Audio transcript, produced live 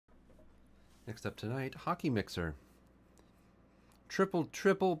Next up tonight, Hockey Mixer.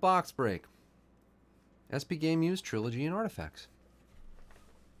 Triple box break. SP Game Use, Trilogy, and Artifacts.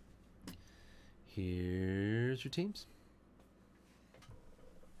 Here's your teams.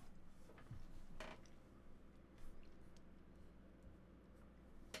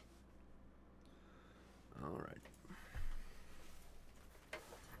 All right.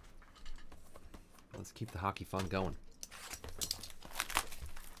 Let's keep the hockey fun going.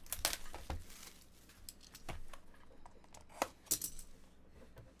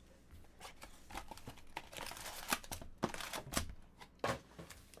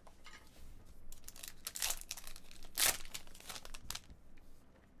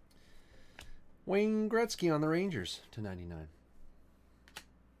 Wayne Gretzky on the Rangers to 99.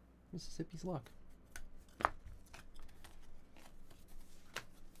 Mississippi's luck.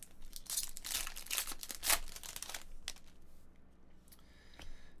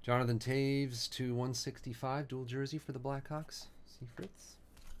 Jonathan Taves to 165, dual jersey for the Blackhawks. See Fritz.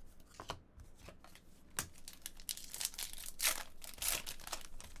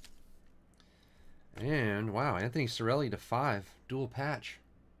 And wow, Anthony Cirelli to 5, dual patch.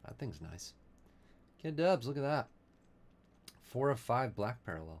 That thing's nice. Kid Dubs, look at that. 4 of 5 black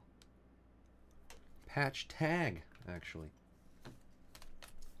parallel. Patch tag, actually.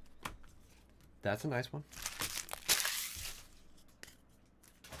 That's a nice one.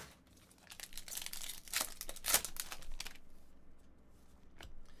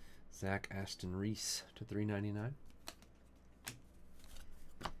 Zach Aston Reese to 399.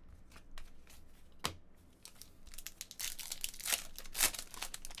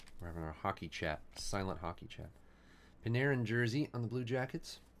 We're having our hockey chat, silent hockey chat. Panarin jersey on the Blue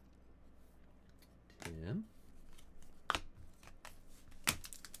Jackets. Tim.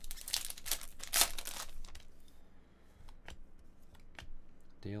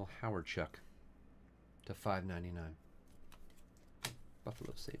 Dale Howardchuk to 599.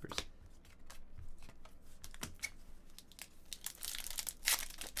 Buffalo Sabres.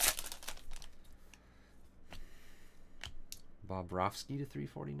 Bobrovsky to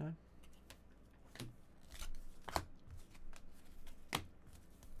 349.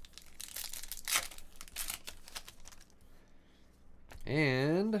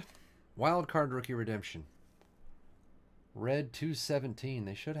 And wild card rookie redemption. Red 217.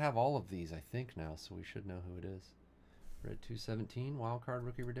 They should have all of these, I think, now, so we should know who it is. Red 217, wild card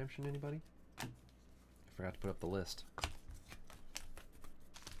rookie redemption. Anybody? I forgot to put up the list.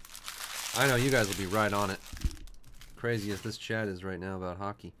 I know you guys will be right on it. Crazy as this chat is right now about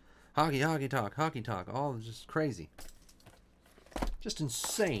hockey. Hockey talk. All just crazy. Just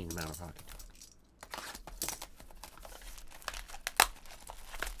insane amount of hockey talk.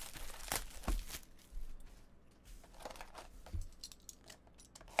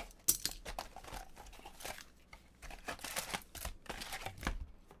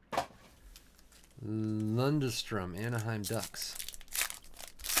 Lundestrom, Anaheim Ducks.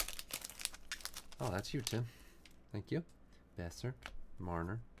 Oh, that's you, Tim. Thank you. Besser,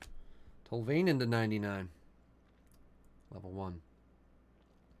 Marner. Tolvanen to 99. Level 1.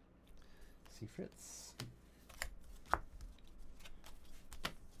 See Fritz.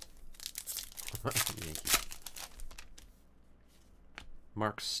 Yankees.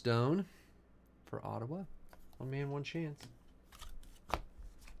 Mark Stone for Ottawa. One man, one chance.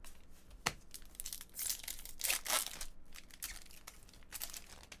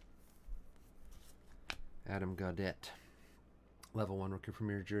 Adam Gaudette. Level 1 rookie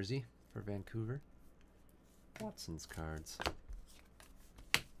premier jersey for Vancouver. Watson's cards.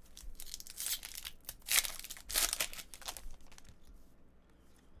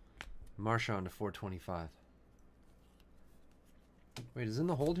 Marchand to 425. Wait, is In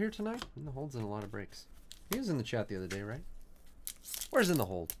the Hold here tonight? In the Hold's in a lot of breaks. He was in the chat the other day, right? Where's In the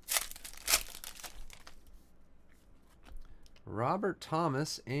Hold? Robert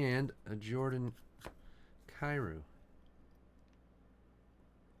Thomas and a Jordan Kyrou.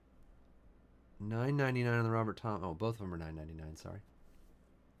 $9.99 on the Robert Thomas. Oh, both of them are $9.99. Sorry.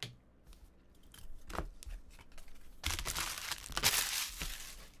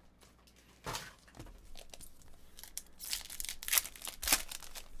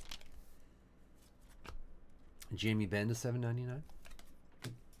 Jamie Benn to $7.99.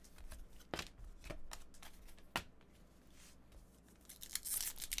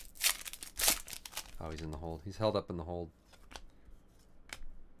 Oh, he's in the hold. He's held up in the hold.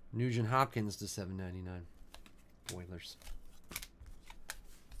 Nugent Hopkins to $7.99. Oilers.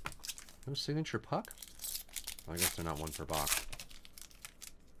 No signature puck? Oh, I guess they're not one per box.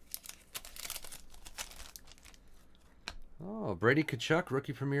 Oh, Brady Tkachuk,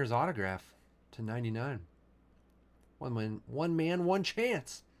 rookie premier's autograph. to 99. One man, one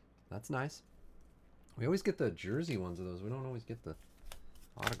chance. That's nice. We always get the jersey ones of those. We don't always get the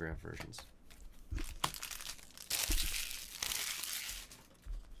autograph versions.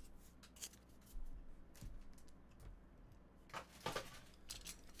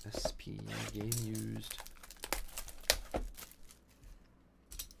 SP game used.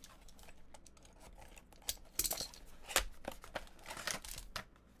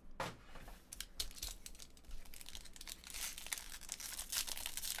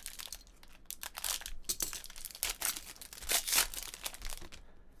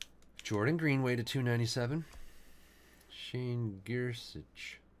 Jordan Greenway to 297. Shane Giersich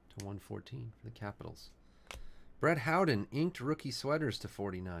to 114 for the Capitals. Brett Howden inked rookie sweaters to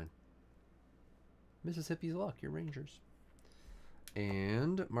 49. Mississippi's luck, your Rangers.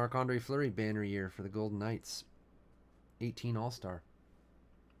 And Marc-Andre Fleury banner year for the Golden Knights. 18 All-Star.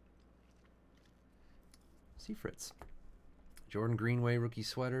 Seafritz. Jordan Greenway rookie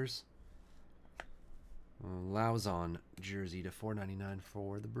sweaters. Lauzon jersey to 4.99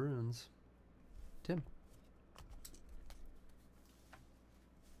 for the Bruins. Tim.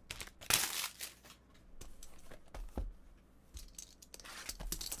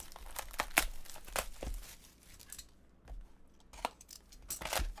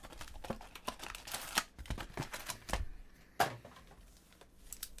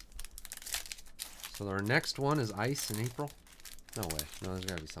 So our next one is ice in April. No way. No, there's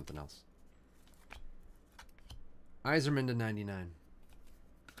got to be something else. Iserman to 99.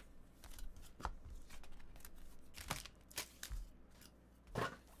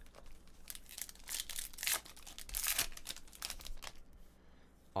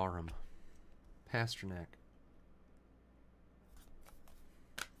 Aram. Pasternak.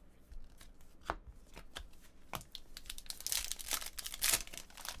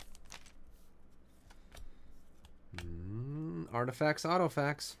 Artifacts,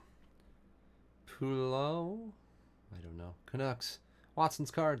 Autofacts. Poulot. I don't know. Canucks.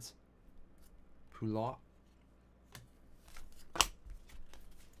 Watson's cards. Poulot.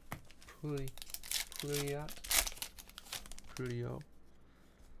 Pouliot.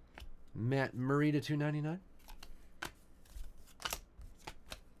 Matt Murray to 299.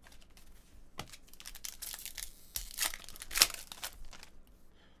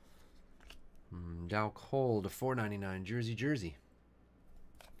 Dow Cole to 4.99. Jersey.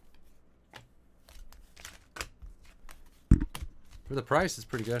 For the price, it's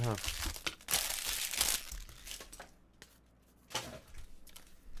pretty good, huh?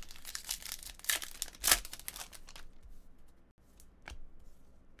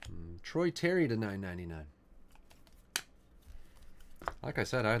 Troy Terry to 9.99. Like I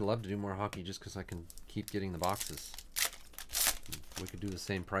said, I'd love to do more hockey just because I can keep getting the boxes. We could do the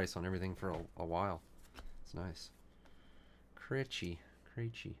same price on everything for a while. It's nice. Krejci.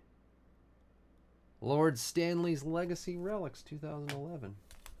 Lord Stanley's Legacy Relics 2011.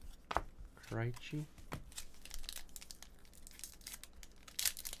 Krejci.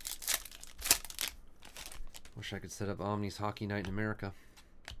 Wish I could set up Omni's Hockey Night in America.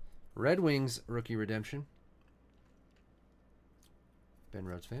 Red Wings Rookie Redemption. Ben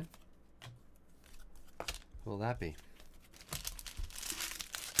Rhodes fan. Who will that be?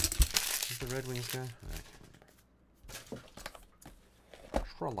 Is the Red Wings guy? I can't remember.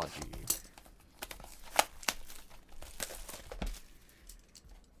 Trilogy.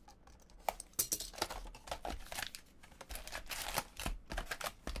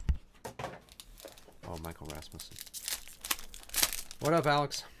 Oh, Michael Rasmussen. What up,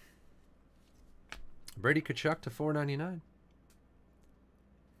 Alex? Brady Tkachuk to 4.99.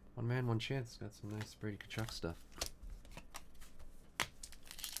 One man, one chance. Got some nice Brady Tkachuk stuff.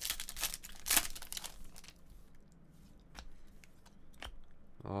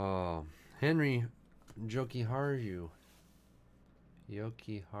 Oh, Henry Jokiharju.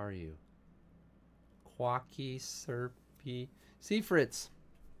 Kwaki Serpi. Seafritz.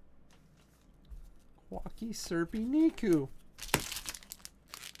 Kwaki Serpi Niku.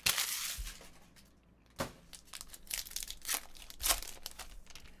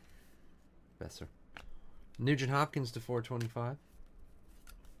 Besser. Nugent Hopkins to 4.25.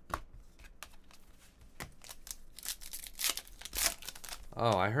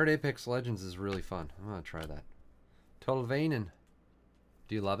 Oh, I heard Apex Legends is really fun. I'm going to try that. Total Vainen.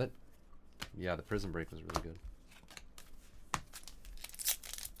 Do you love it? Yeah, the Prison Break was really good.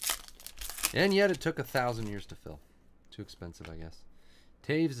 And yet it took 1,000 years to fill. Too expensive, I guess.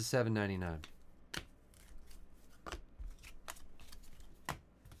 Taves is $7.99.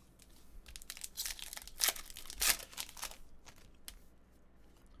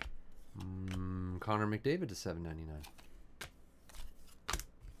 Connor McDavid to $7.99.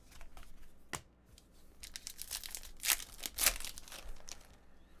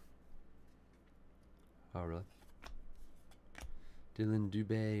 Oh, really? Dylan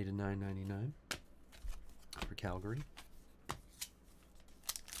Dubé to $9.99 for Calgary.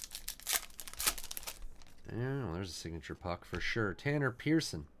 Oh, there's a signature puck for sure. Tanner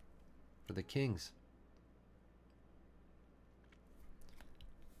Pearson for the Kings.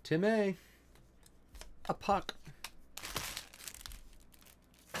 Tim A. A puck.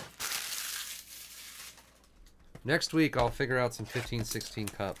 Next week, I'll figure out some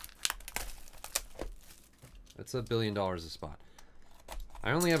 15-16 cup. It's $1 billion a spot.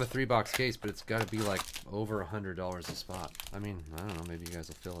 I only have a 3-box case, but it's got to be like over $100 a spot. I mean, I don't know. Maybe you guys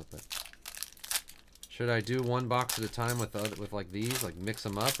will fill it, but should I do 1 box at a time with like these, like mix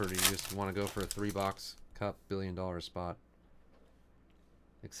them up, or do you just want to go for a 3-box cup $1 billion spot?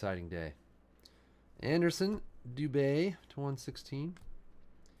 Exciting day. Anderson, Dubé to 116.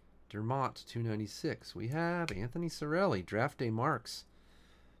 Dermott 296. We have Anthony Cirelli, draft day marks.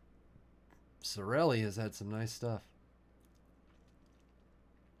 Cirelli has had some nice stuff.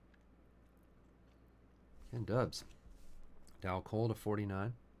 And Dubs. Dow Cole to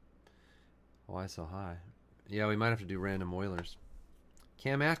 49. Why so high? Yeah, we might have to do random Oilers.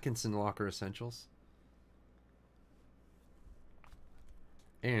 Cam Atkinson, Locker Essentials.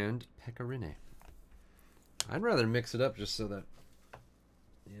 And Pecorine. I'd rather mix it up just so that,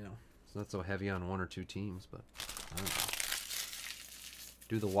 you know, it's not so heavy on 1 or 2 teams, but I don't know.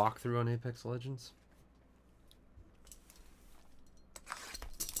 Do the walkthrough on Apex Legends.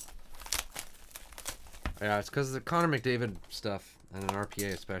 Yeah, it's because the Connor McDavid stuff, and an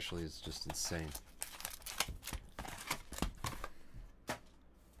RPA especially, is just insane.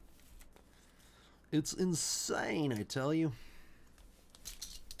 It's insane, I tell you.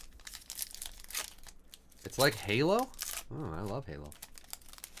 It's like Halo? Oh, I love Halo.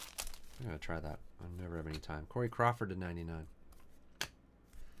 I'm going to try that. I never have any time. Corey Crawford to 99.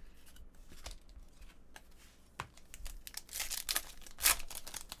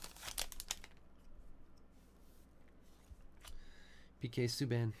 PK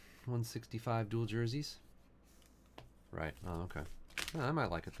Subban, 165 dual jerseys. Right. Oh, okay. Oh, I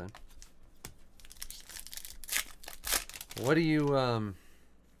might like it then. What do you,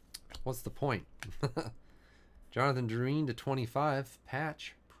 what's the point? Jonathan Drouin to 25.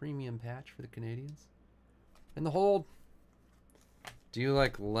 Patch. Premium patch for the Canadians. And the hold. Do you,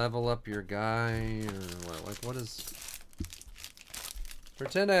 like, level up your guy? Or what? Like, what is...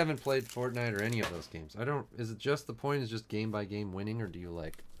 Pretend I haven't played Fortnite or any of those games. I don't... Is it just the point is just game by game winning? Or do you,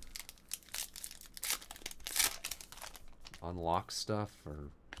 like... unlock stuff? Or...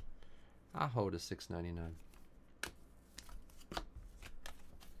 Aho to $6.99.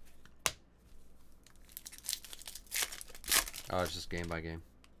 Oh, it's just game by game.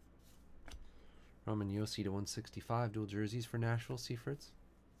 Roman Yossi to 165. Dual jerseys for Nashville. Seafritz.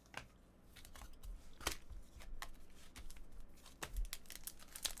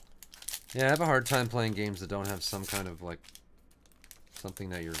 Yeah, I have a hard time playing games that don't have some kind of, like, something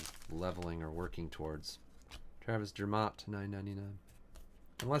that you're leveling or working towards. Travis Dermott to $9.99.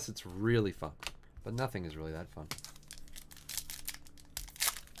 Unless it's really fun. But nothing is really that fun.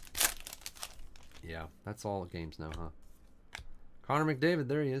 Yeah, that's all games now, huh? Connor McDavid,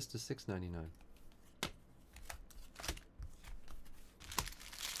 there he is, to $6.99.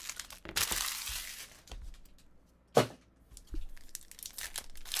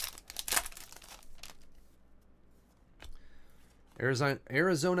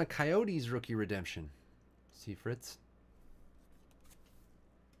 Arizona Coyotes rookie redemption. See Fritz.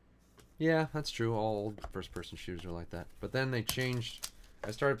 Yeah, that's true. All old first-person shooters are like that. But then they changed.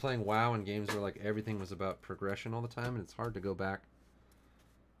 I started playing WoW in games where like everything was about progression all the time, and it's hard to go back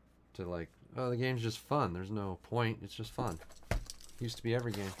to like, oh, the game's just fun. There's no point. It's just fun. Used to be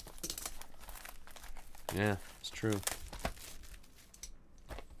every game. Yeah, it's true.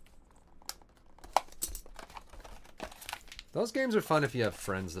 Those games are fun if you have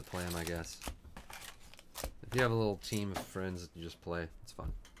friends that play them, I guess. If you have a little team of friends that you just play, it's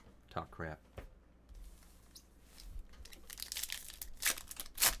fun. Talk crap.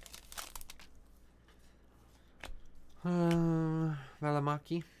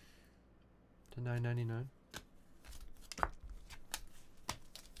 Valimaki to $9.99.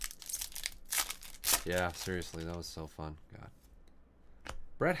 Yeah, seriously, that was so fun. God.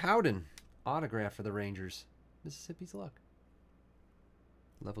 Brett Howden, autograph for the Rangers. Mississippi's luck.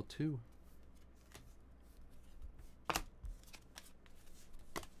 Level 2.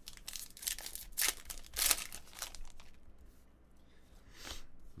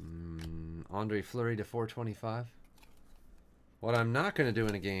 Andre Fleury to 425. What I'm not going to do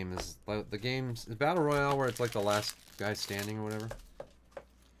in a game is the games, the Battle Royale where it's like the last guy standing or whatever.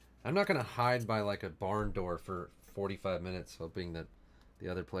 I'm not going to hide by like a barn door for 45 minutes hoping that the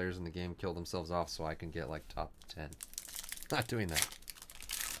other players in the game kill themselves off so I can get like top 10. Not doing that.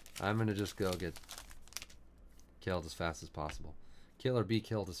 I'm going to just go get killed as fast as possible. Kill or be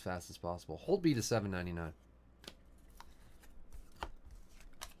killed as fast as possible. Hold B to 799.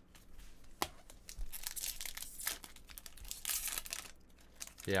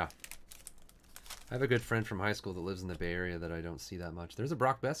 Yeah. I have a good friend from high school that lives in the Bay Area that I don't see that much. There's a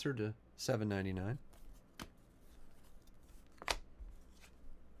Brock Besser to $7.99.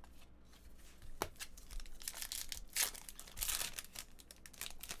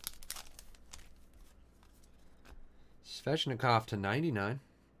 Svechnikov to 99.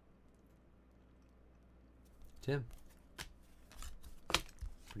 Tim.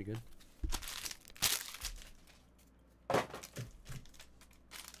 Pretty good.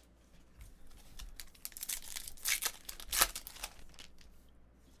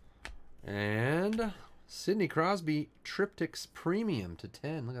 And Sidney Crosby Triptychs Premium to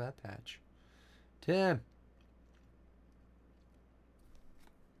 10. Look at that patch. Tim.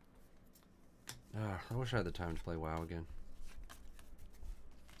 I wish I had the time to play WoW again.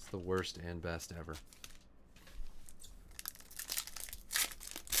 It's the worst and best ever.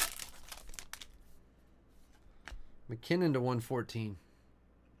 McKinnon to 114.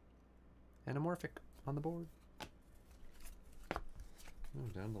 Anamorphic on the board. Oh,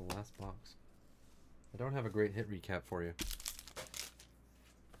 down to the last box. I don't have a great hit recap for you.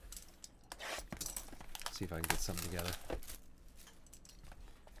 Let's see if I can get something together.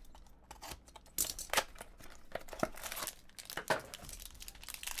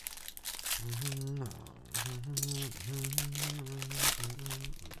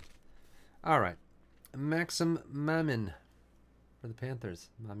 All right. Maxim Mamin for the Panthers.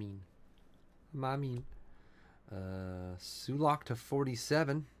 Mamin. Sulak to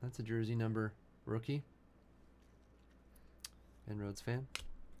 47. That's a jersey number rookie. And Rhodes fan.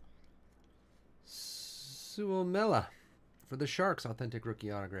 Suomela for the Sharks. Authentic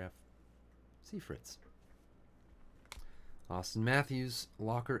rookie autograph. See Fritz. Austin Matthews,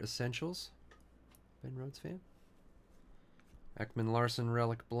 Locker Essentials. Ben Rhodes fan. Ekman Larson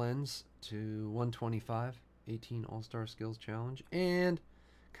Relic Blends to 125. 18 All-Star Skills Challenge. And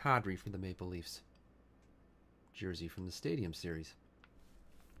Kadri for the Maple Leafs. Jersey from the Stadium Series.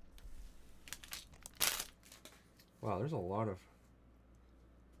 Wow, there's a lot of...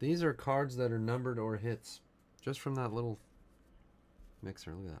 These are cards that are numbered or hits. Just from that little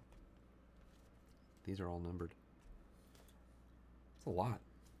mixer. Look at that. These are all numbered. It's a lot.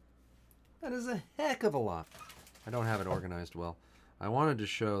 That is a heck of a lot. I don't have it organized well. I wanted to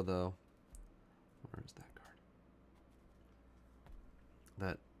show, though... Where is that card?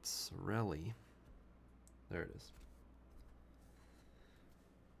 That Sorelli. There it is.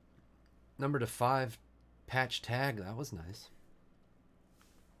 Number to 5 patch tag. That was nice.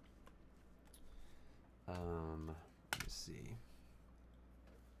 Let me see.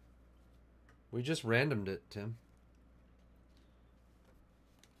 We just randomed it, Tim.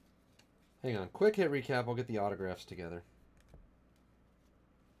 Hang on. Quick hit recap. I'll get the autographs together.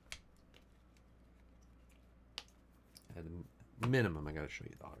 At a minimum, I got to show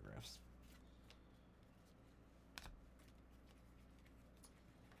you the autographs.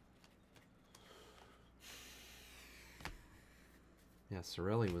 Yeah,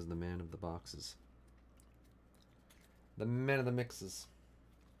 Sorelli was the man of the boxes. The man of the mixes.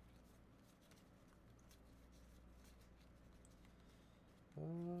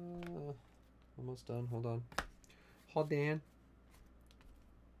 Almost done. Hold on. Hold on.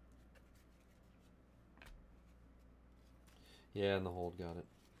 Yeah, and the hold got it.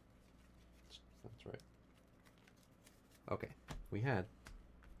 That's right. Okay. We had.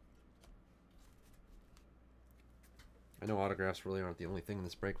 I know autographs really aren't the only thing in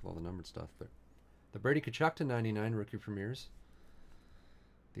this break with all the numbered stuff, but the Brady Tkachuk to 99 rookie premieres.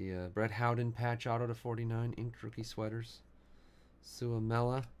 The Brett Howden patch auto to 49 inked rookie sweaters.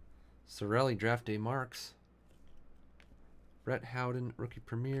 Suomela, Sorelli draft day marks. Brett Howden rookie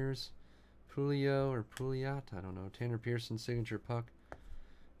premieres. Pulio or Puliat, I don't know. Tanner Pearson signature puck.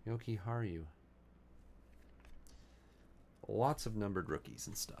 Yoki Haru. Lots of numbered rookies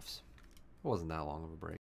and stuffs. It wasn't that long of a break.